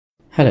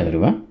Hello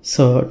everyone.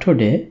 So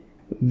today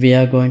we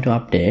are going to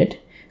update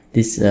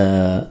this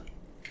AI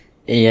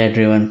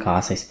driven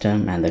car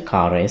system and the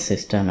car race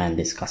system and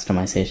this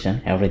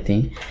customization,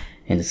 everything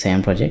in the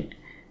same project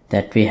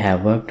that we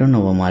have worked on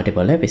over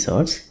multiple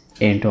episodes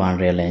into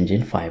Unreal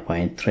Engine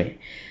 5.3.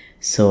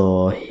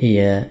 So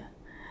here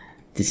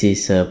this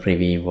is a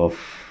preview of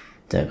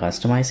the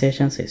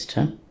customization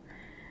system,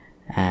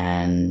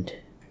 and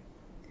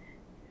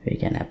we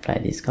can apply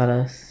these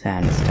colors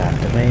and start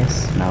the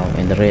race. Now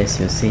in the race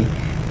you see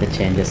the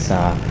changes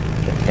are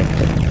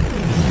reflected.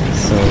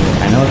 So,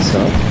 and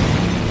also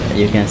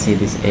you can see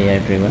this AI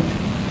driven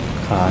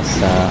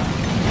cars are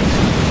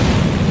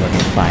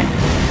working fine.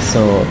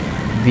 So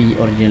we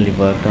originally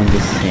worked on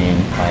this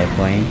in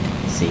 5.0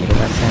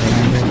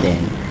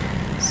 then,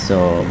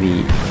 so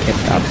we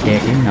kept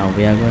updating. Now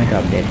we are going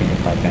to update into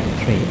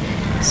 5.3.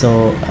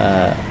 So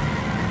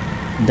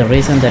the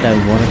reason that I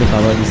wanted to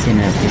cover this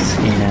in a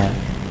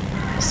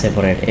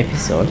separate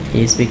episode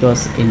is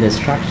because in the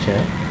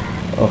structure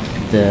of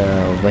the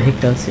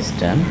vehicle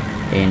system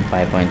in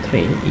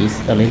 5.3 is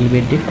a little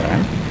bit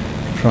different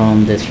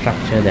from the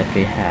structure that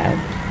we have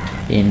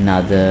in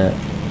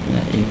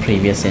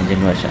previous engine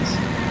versions.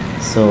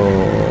 So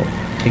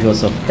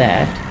because of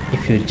that,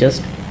 if you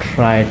just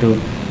try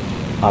to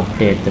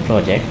update the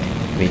project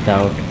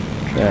without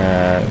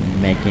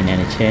making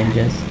any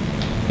changes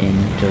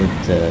into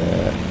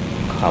the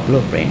car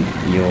blueprint,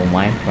 you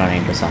might run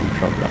into some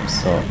problems.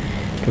 So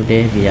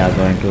today we are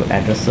going to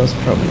address those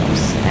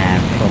problems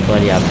and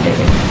properly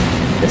update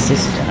the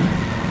system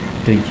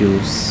to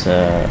use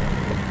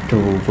to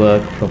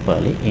work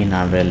properly in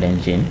Unreal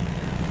Engine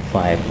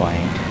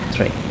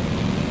 5.3.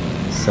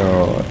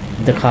 So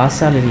the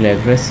cars are a little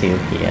aggressive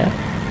here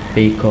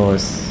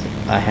because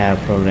I have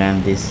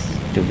programmed this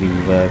to be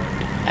worked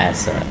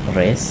as a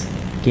race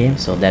game,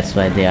 so that's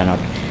why they are not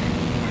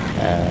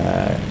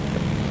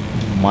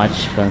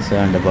much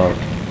concerned about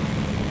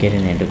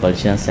getting into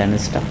collisions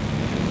and stuff.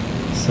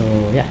 So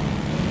yeah,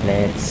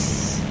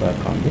 let's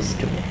work on this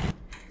today.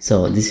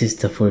 So this is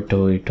the full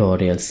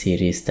tutorial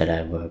series that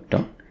I worked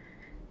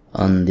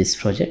on this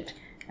project,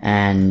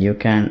 and you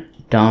can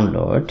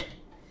download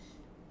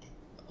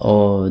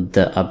all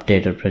the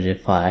updated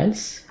project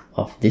files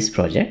of this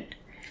project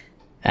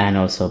and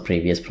also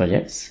previous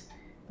versions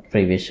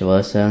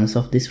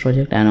of this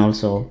project, and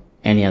also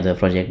any other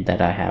project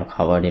that I have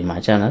covered in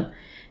my channel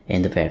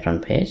in the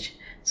Patreon page.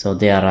 So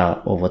there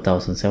are over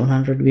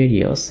 1700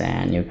 videos,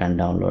 and you can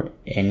download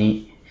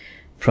any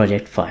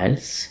project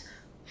files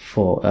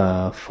for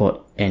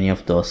any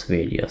of those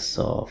videos.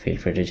 So feel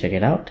free to check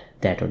it out.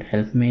 That would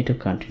help me to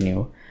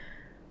continue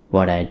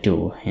what I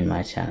do in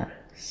my channel.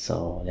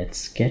 So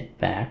let's get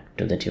back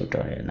to the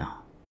tutorial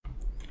now.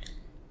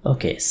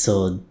 Okay,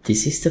 so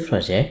this is the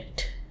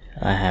project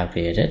I have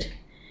created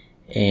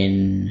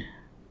in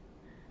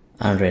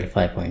Unreal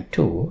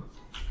 5.2.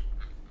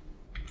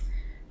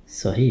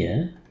 So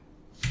here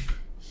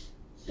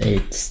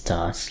it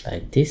starts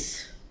like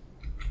this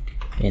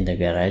in the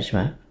garage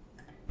map.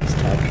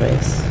 Start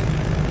race,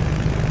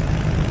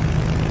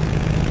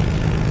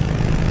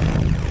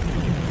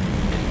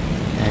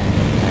 and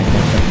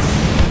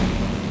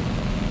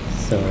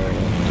so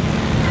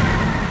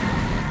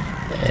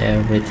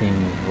everything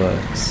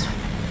works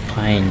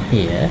fine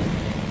here.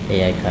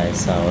 AI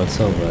guys are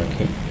also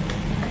working.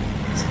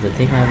 So the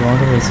thing I want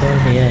to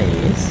resolve here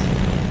is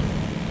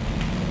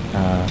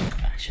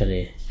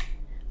actually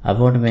I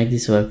want to make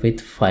this work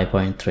with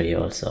 5.3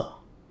 also.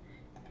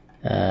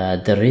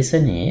 The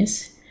reason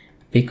is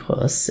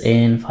because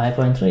in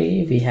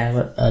 5.3 we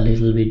have a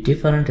little bit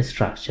different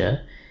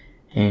structure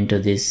into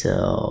this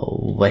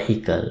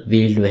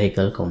wheeled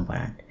vehicle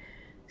component.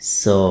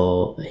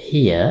 So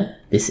here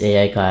this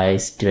AI car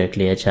is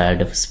directly a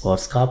child of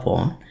sports car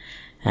pawn,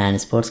 and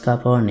sports car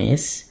pawn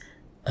is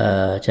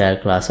a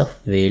child class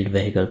of wheeled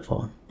vehicle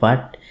pawn.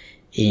 But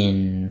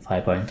in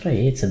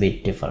 5.3 it's a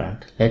bit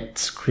different.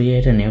 Let's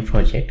create a new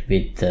project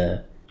with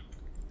the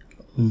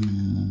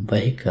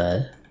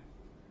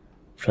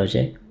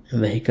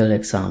vehicle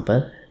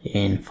example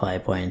in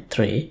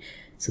 5.3.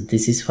 so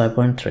this is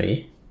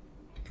 5.3.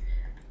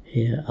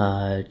 here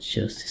I'll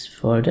choose this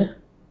folder,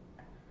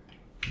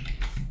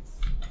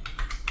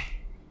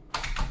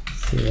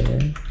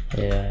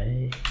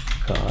 AI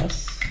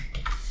cars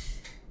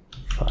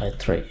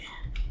 5.3,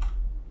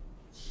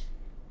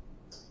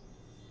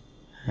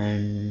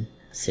 and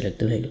select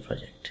the vehicle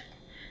project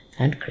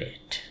and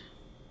create.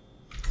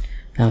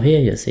 Now here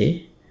you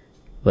see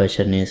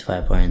version is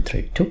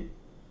 5.32,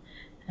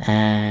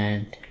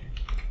 and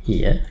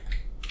here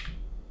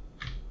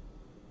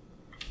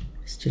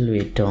still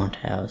we don't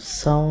have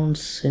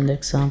sounds in the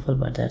example,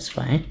 but that's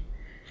fine.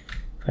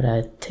 But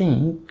I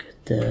think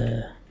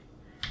the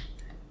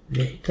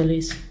vehicle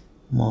is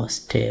more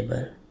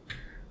stable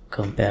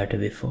compared to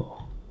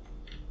before.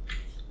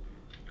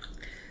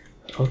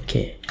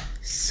 Okay,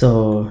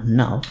 so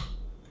now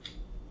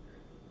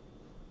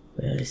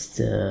where is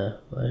the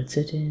world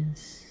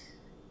settings?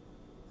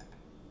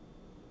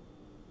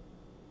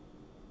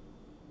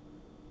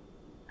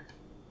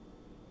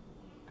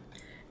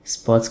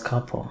 sports car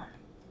pawn.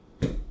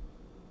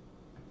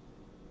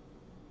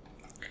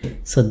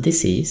 So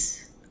this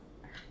is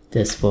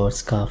the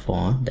sports car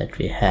pawn that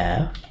we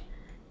have,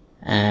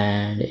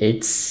 and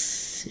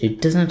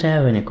it doesn't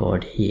have any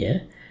code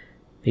here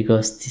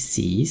because this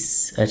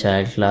is a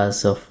child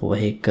class of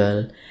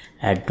vehicle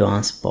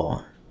advanced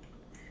pawn,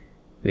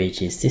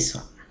 which is this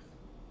one.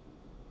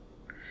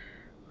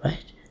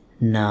 Right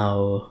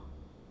now,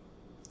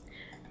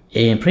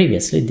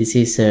 previously this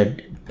is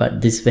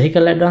but this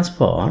vehicle advanced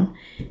pawn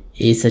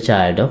is a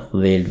child of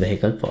wheeled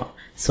vehicle pawn.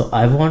 So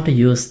I want to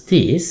use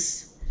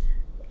this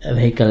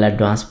vehicle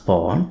advanced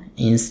pawn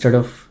instead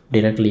of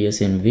directly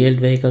using wheeled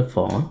vehicle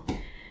pawn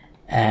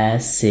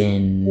as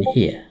in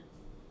here.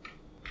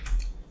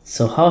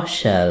 So how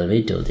shall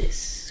we do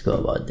this? Go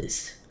about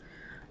this.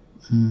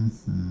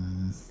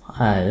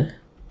 I'll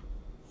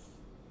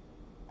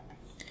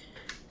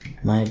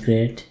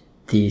migrate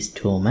these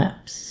two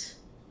maps.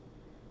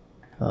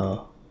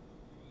 Oh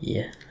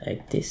yeah,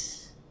 like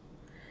this,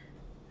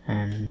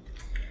 and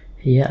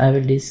here I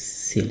will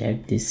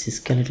select these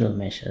skeletal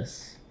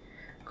meshes,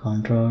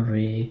 control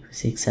rig,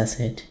 physics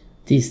asset,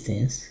 these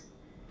things,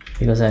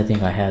 because I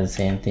think I have the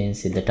same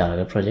things in the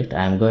target project.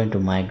 I'm going to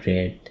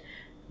migrate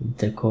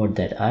the code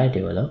that I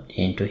developed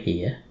into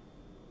here.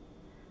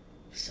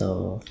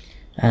 So,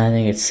 and I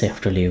think it's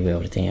safe to leave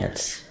everything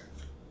else.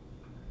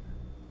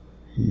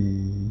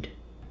 And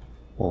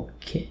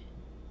okay,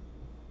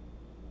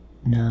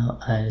 now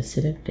I'll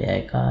select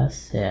AI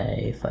cars,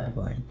 AI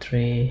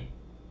 5.3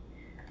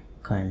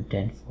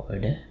 content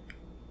folder.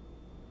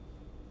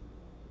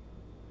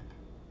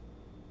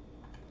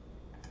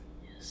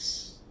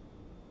 Yes.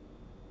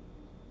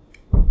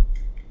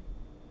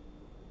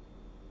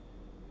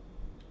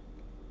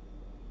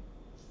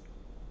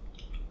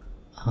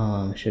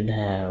 Should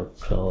have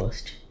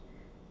closed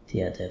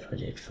the other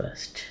project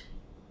first.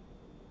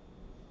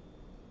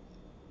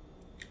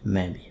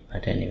 Maybe,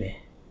 but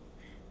anyway,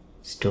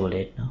 it's too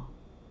late now.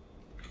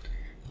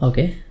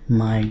 Okay,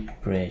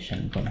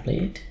 migration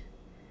complete.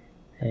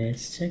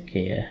 Let's check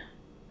here.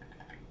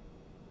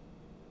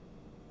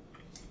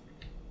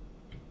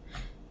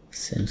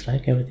 Seems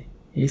like everything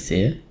is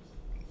here.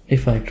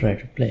 If I try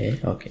to play,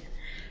 okay,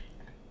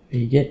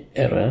 we get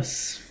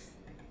errors.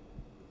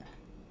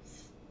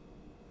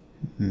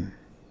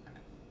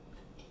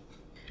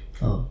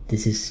 Oh,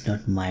 this is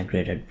not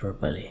migrated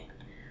properly.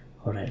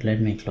 Alright,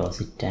 let me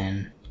close it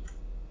and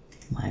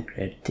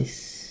migrate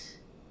this.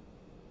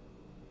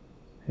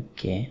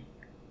 Okay.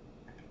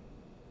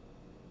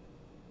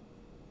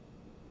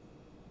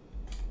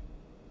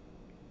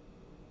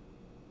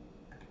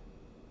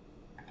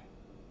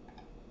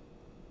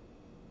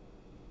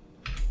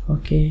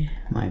 Okay,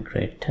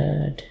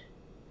 migrated.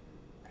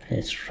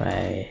 Let's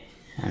try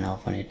and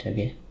open it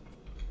again.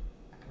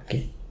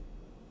 Okay.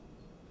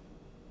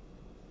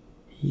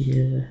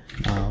 Here,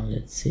 now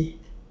let's see.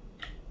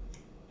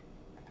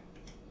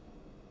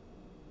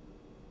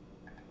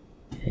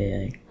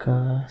 AI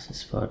cars,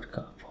 sport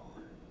car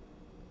pawn.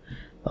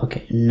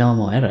 Okay, no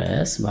more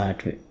errors,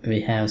 but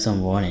we have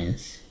some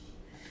warnings.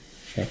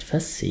 Let's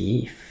first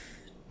see if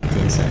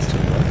things are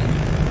still working.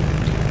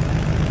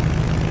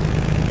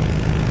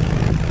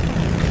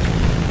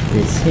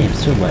 This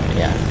seems to, but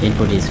yeah,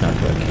 input is not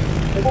working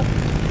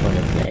for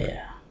the player.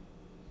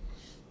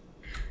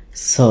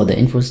 So the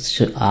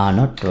inputs are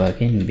not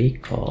working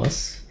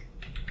because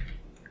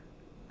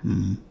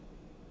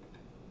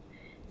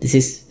this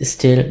is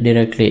still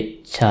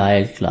directly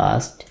child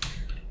classed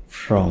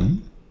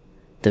from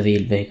the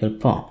wheeled vehicle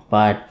pawn,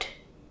 but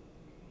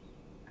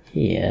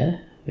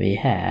here we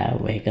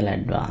have vehicle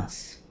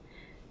advance.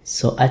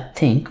 So I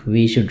think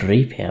we should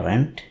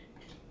reparent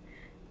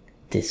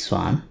this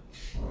one.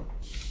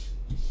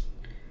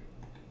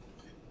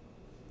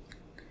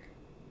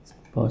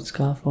 Sports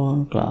car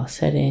pawn, class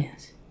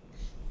settings,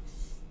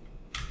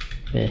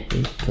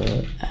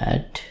 vehicle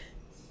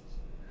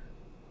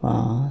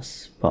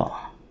advance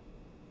pawn,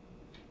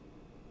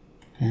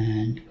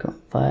 and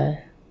compile.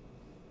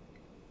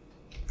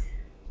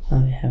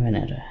 Oh, we have an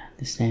error.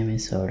 This name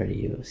is already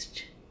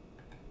used.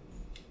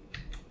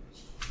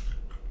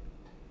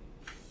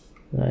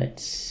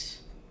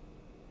 Let's,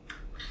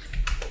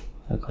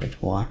 I'll call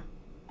it 1.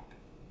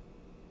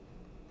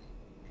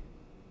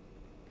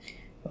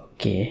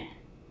 Okay.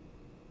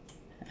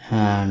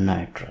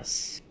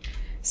 Nitrous.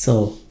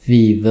 So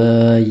we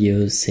were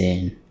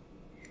using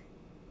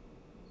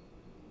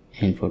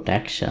input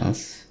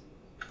actions,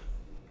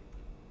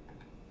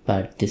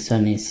 but this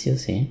one is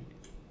using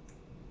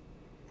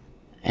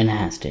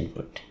enhanced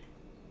input.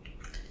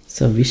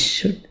 So we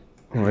should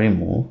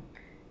remove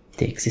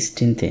the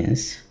existing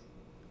things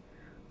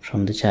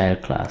from the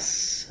child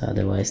class,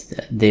 otherwise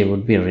they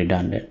would be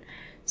redundant.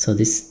 So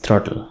this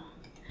throttle,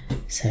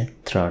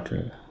 set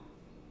throttle.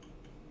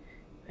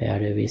 Where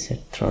do we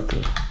set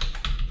throttle?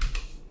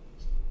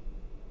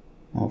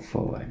 Move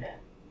forward.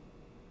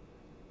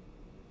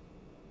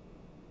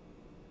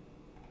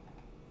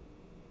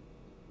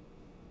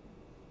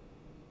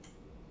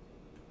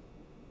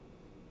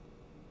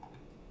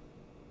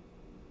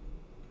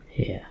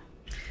 Here.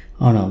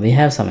 Oh no, we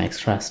have some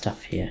extra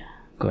stuff here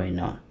going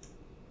on.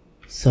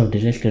 So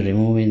directly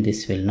removing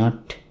this will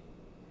not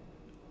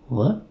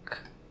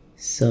work.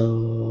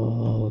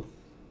 So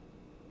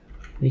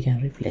we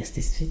can replace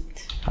this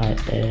with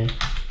IA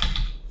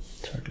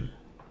throttle.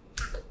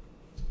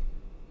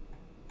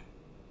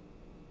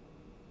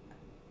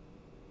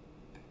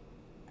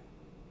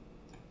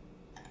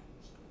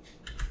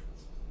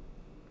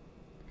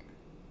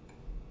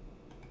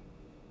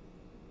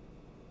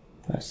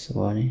 What's the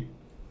warning?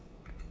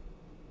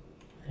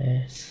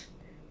 Let's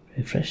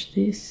refresh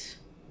this.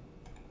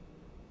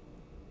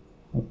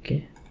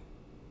 Okay.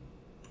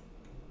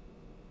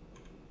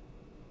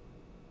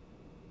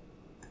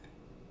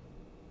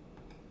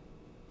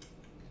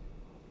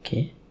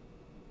 Okay.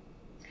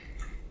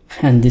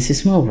 And this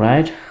is move,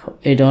 right?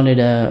 What it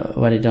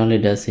only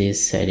does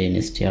is set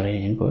in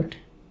steering input.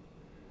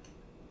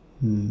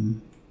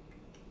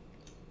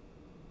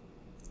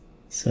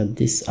 So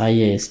this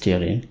IA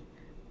steering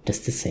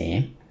does the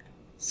same.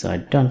 So I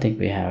don't think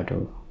we have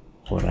to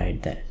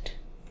override that.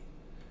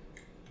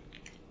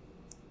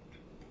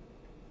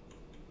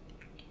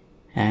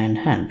 And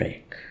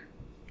handbrake.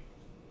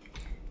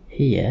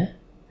 Here,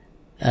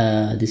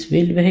 this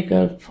wheeled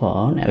vehicle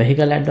phone, a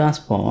vehicle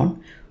advanced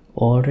phone,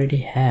 already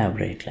have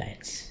brake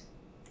lights.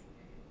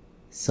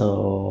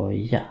 So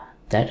yeah,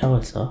 that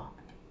also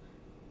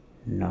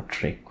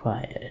not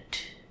required.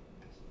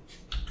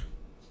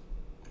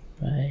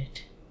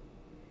 Right.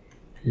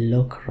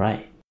 Look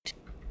right.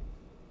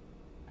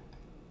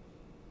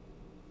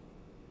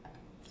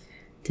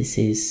 This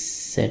is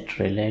set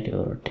relative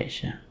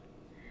rotation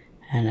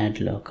and add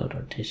local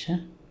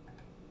rotation.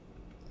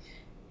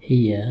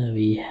 Here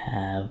we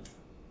have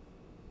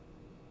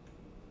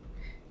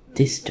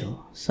these two.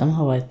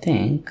 Somehow I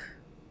think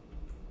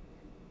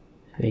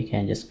we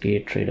can just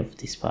get rid of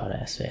this part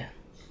as well.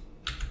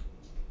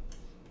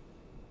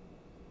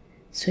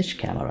 Switch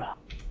camera.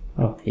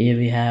 Oh, here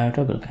we have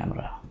toggle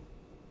camera.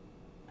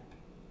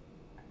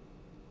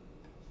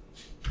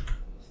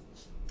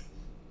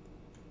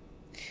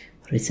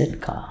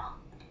 Reset car.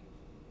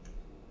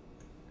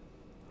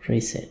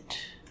 Reset.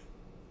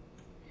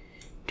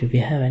 Do we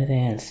have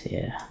anything else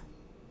here?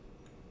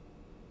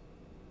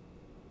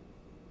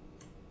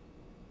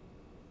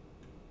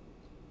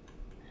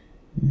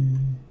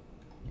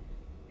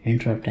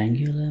 Interrupt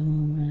angular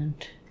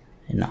movement.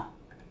 No.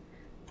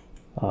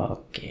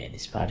 Okay,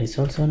 this part is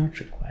also not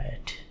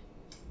required.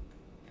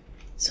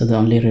 So the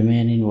only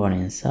remaining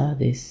warnings are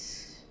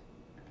this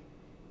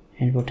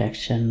input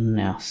action.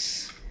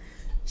 Yes.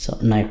 So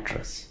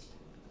nitrous.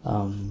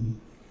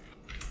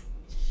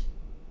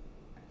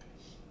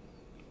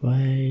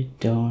 Why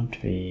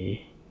don't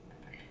we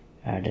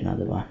add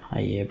another one?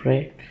 IA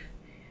brake.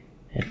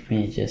 Let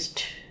me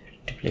just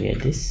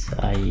duplicate this.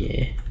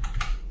 IA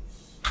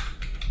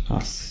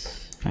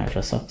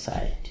nitrous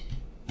oxide.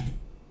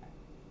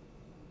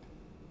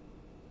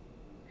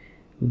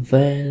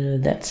 Well,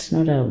 that's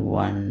not a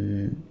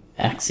one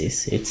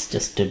axis, it's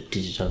just a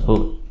digital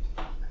whole.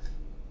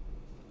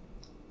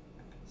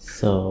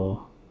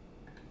 So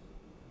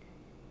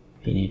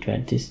we need to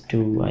add this to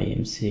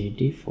IMC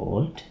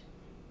default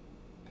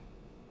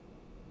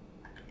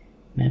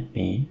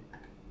mapping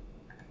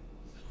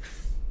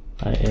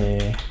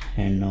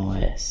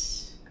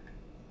NOS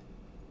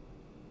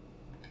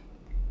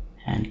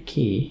and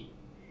key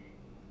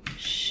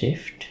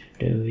shift.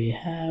 Do we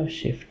have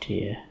shift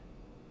here?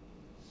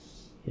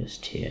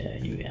 Just here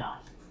anywhere.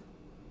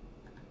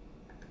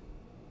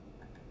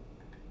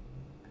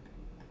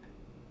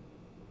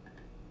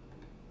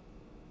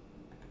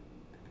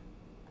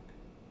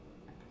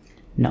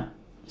 No,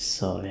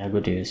 so we are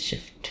going to use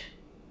shift.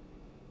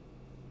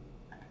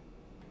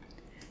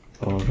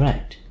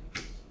 Alright,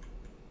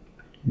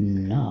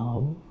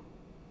 now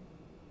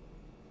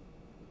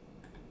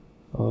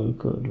all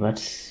good.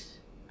 What's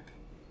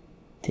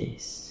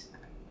this?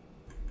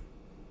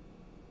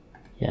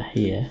 Yeah,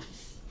 here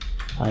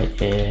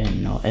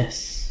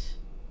INOS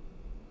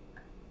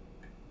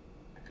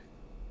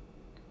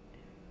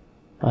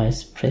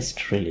is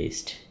pressed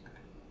released,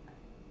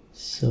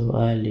 so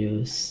I'll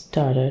use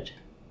started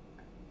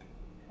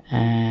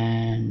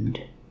and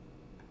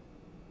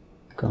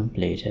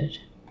completed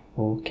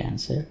or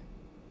cancel.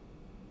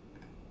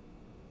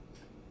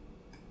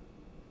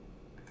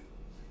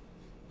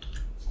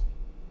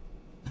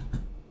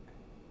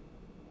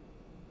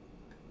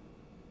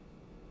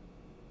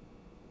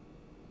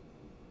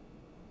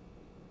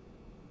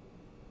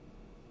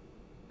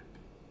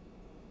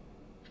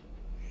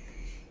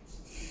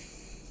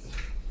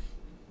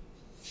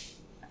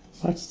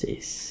 What's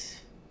this?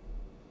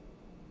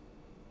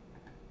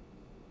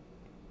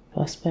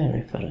 Pass by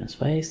reference.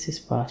 Why is this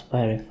pass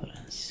by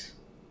reference?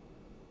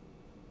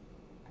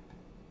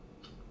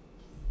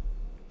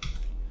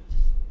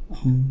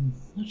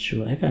 Not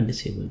sure. I can't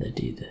disable that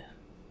either.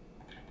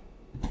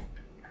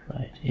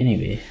 Right.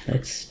 Anyway,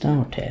 let's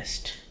now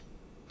test.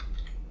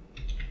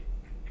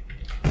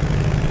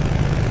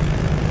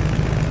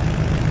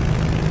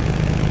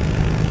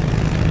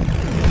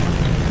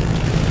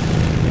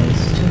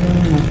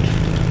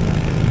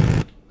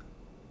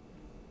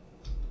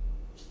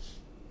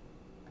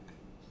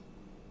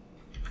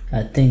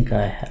 I think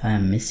I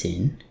am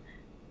missing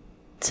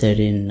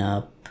setting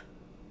up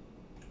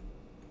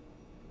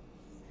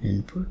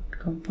input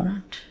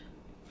component.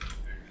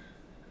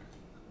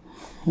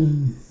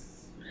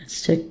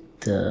 Let's check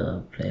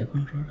the player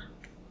controller.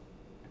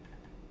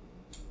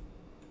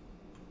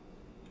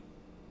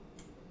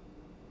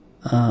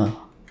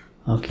 Oh,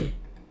 okay.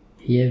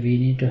 Here we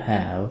need to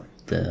have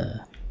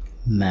the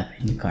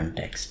mapping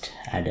context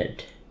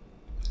added.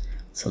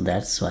 So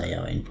that's why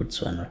our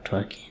inputs were not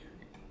working.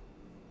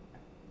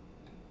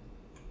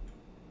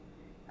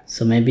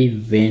 So maybe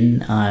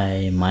when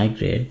I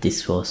migrate,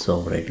 this was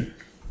overridden.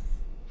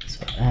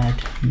 So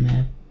add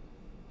mapping.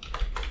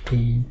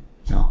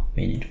 No,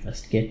 we need to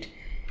first get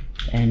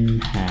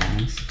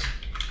enhanced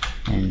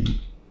and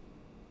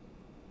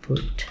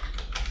put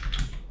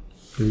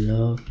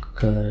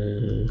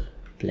local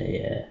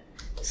player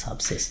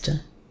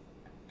subsystem.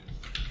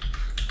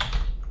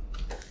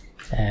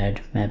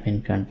 Add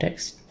mapping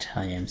context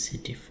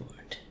IMC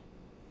default.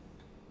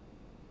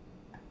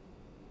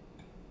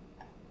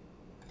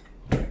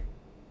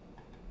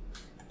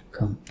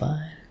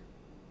 Compile.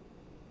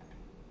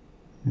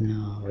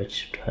 Now it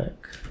should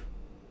work.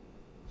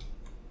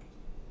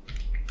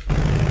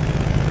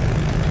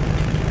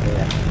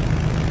 Yeah.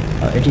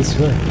 Oh, it is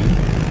working.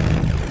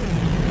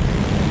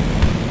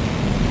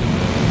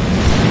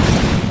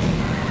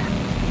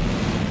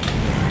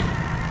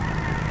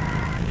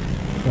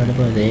 What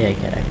about the AI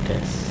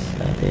characters?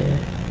 Are they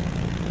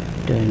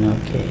doing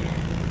okay?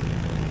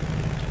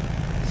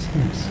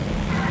 Seems so.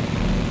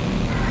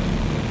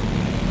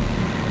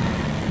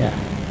 Yeah.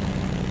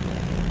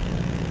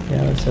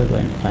 They're also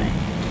going fine.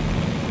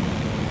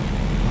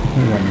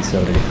 One is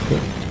already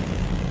clicked.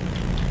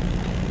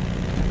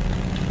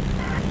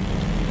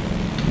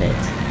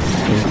 Let's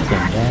click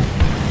him back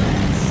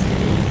and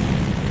see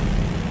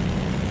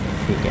if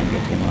we can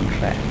get him on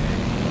track.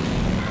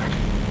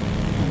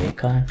 No, we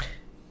can't.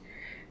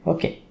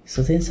 Okay,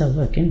 so things are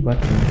working, but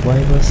why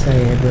was I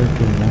able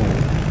to move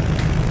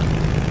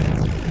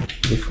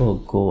before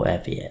Go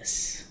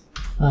appears?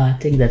 I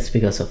think that's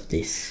because of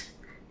this.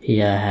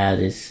 Here I have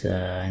this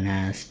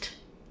enhanced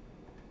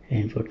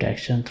input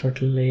action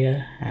throttle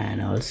layer,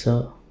 and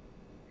also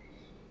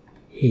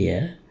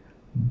here,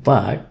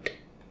 but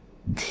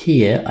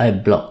here I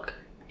block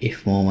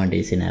if movement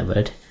is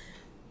enabled.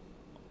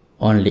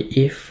 Only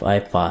if I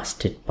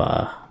passed it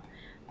by,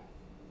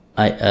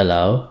 I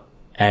allow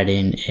add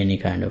in any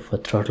kind of a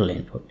throttle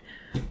input,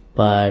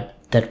 but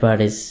that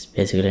part is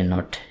basically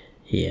not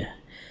here,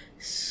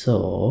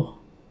 so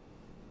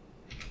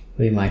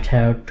we might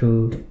have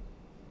to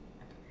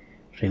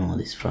remove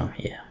this from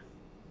here.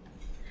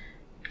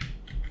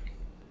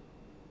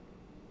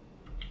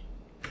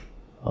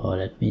 Or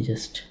let me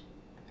just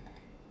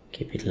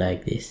keep it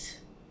like this,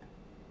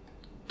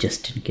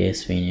 just in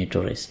case we need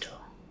to restore.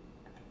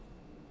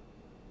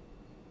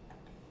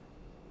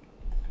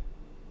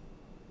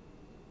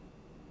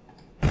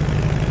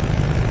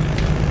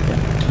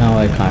 Now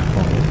I can't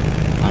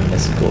move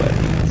unless Go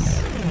appears.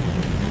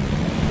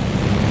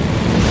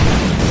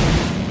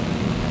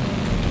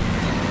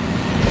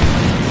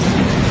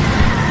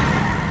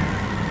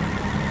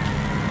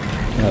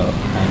 Oh,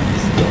 I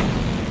missed the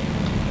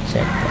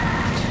checkpoint.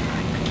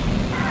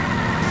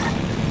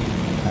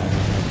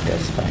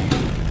 That's fine.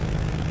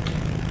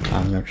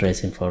 I'm not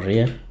racing for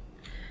real.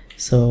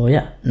 So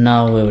yeah,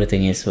 now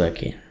everything is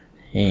working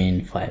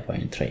in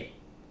 5.3.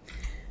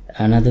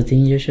 Another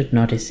thing you should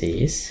notice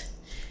is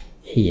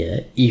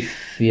here,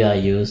 if we are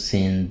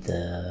using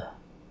the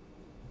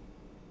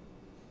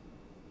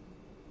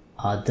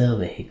other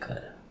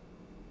vehicle,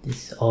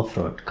 this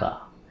off-road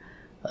car,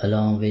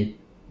 along with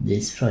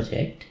this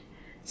project,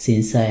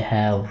 since I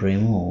have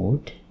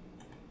removed,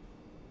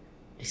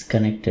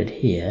 disconnected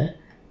here,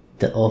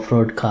 the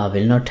off-road car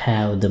will not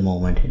have the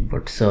movement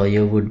input. So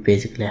you would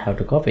basically have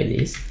to copy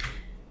this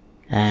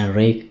and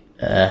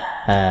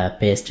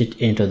paste it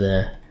into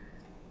the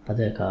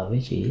other car,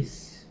 which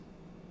is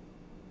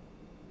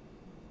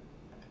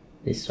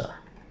this one.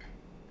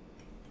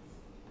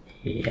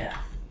 Yeah,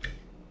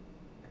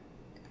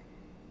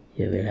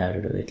 you will have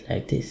to do it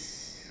like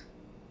this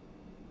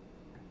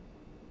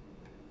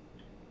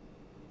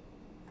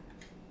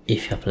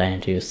if you're planning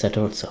to use that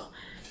also.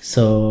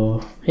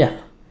 So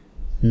yeah,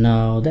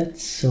 now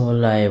that's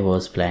all I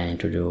was planning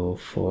to do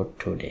for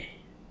today.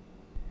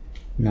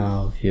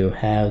 Now you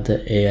have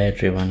the AI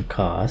driven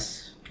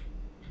cars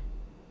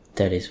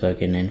that is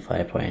working in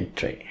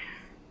 5.3.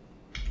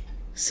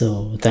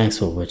 So thanks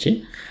for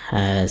watching.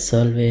 As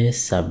always,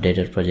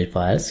 updated project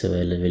files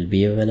will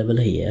be available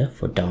here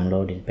for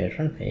download in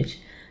Patreon page.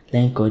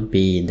 Link would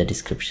be in the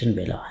description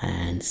below,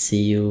 and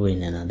see you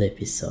in another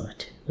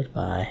episode.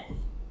 Goodbye.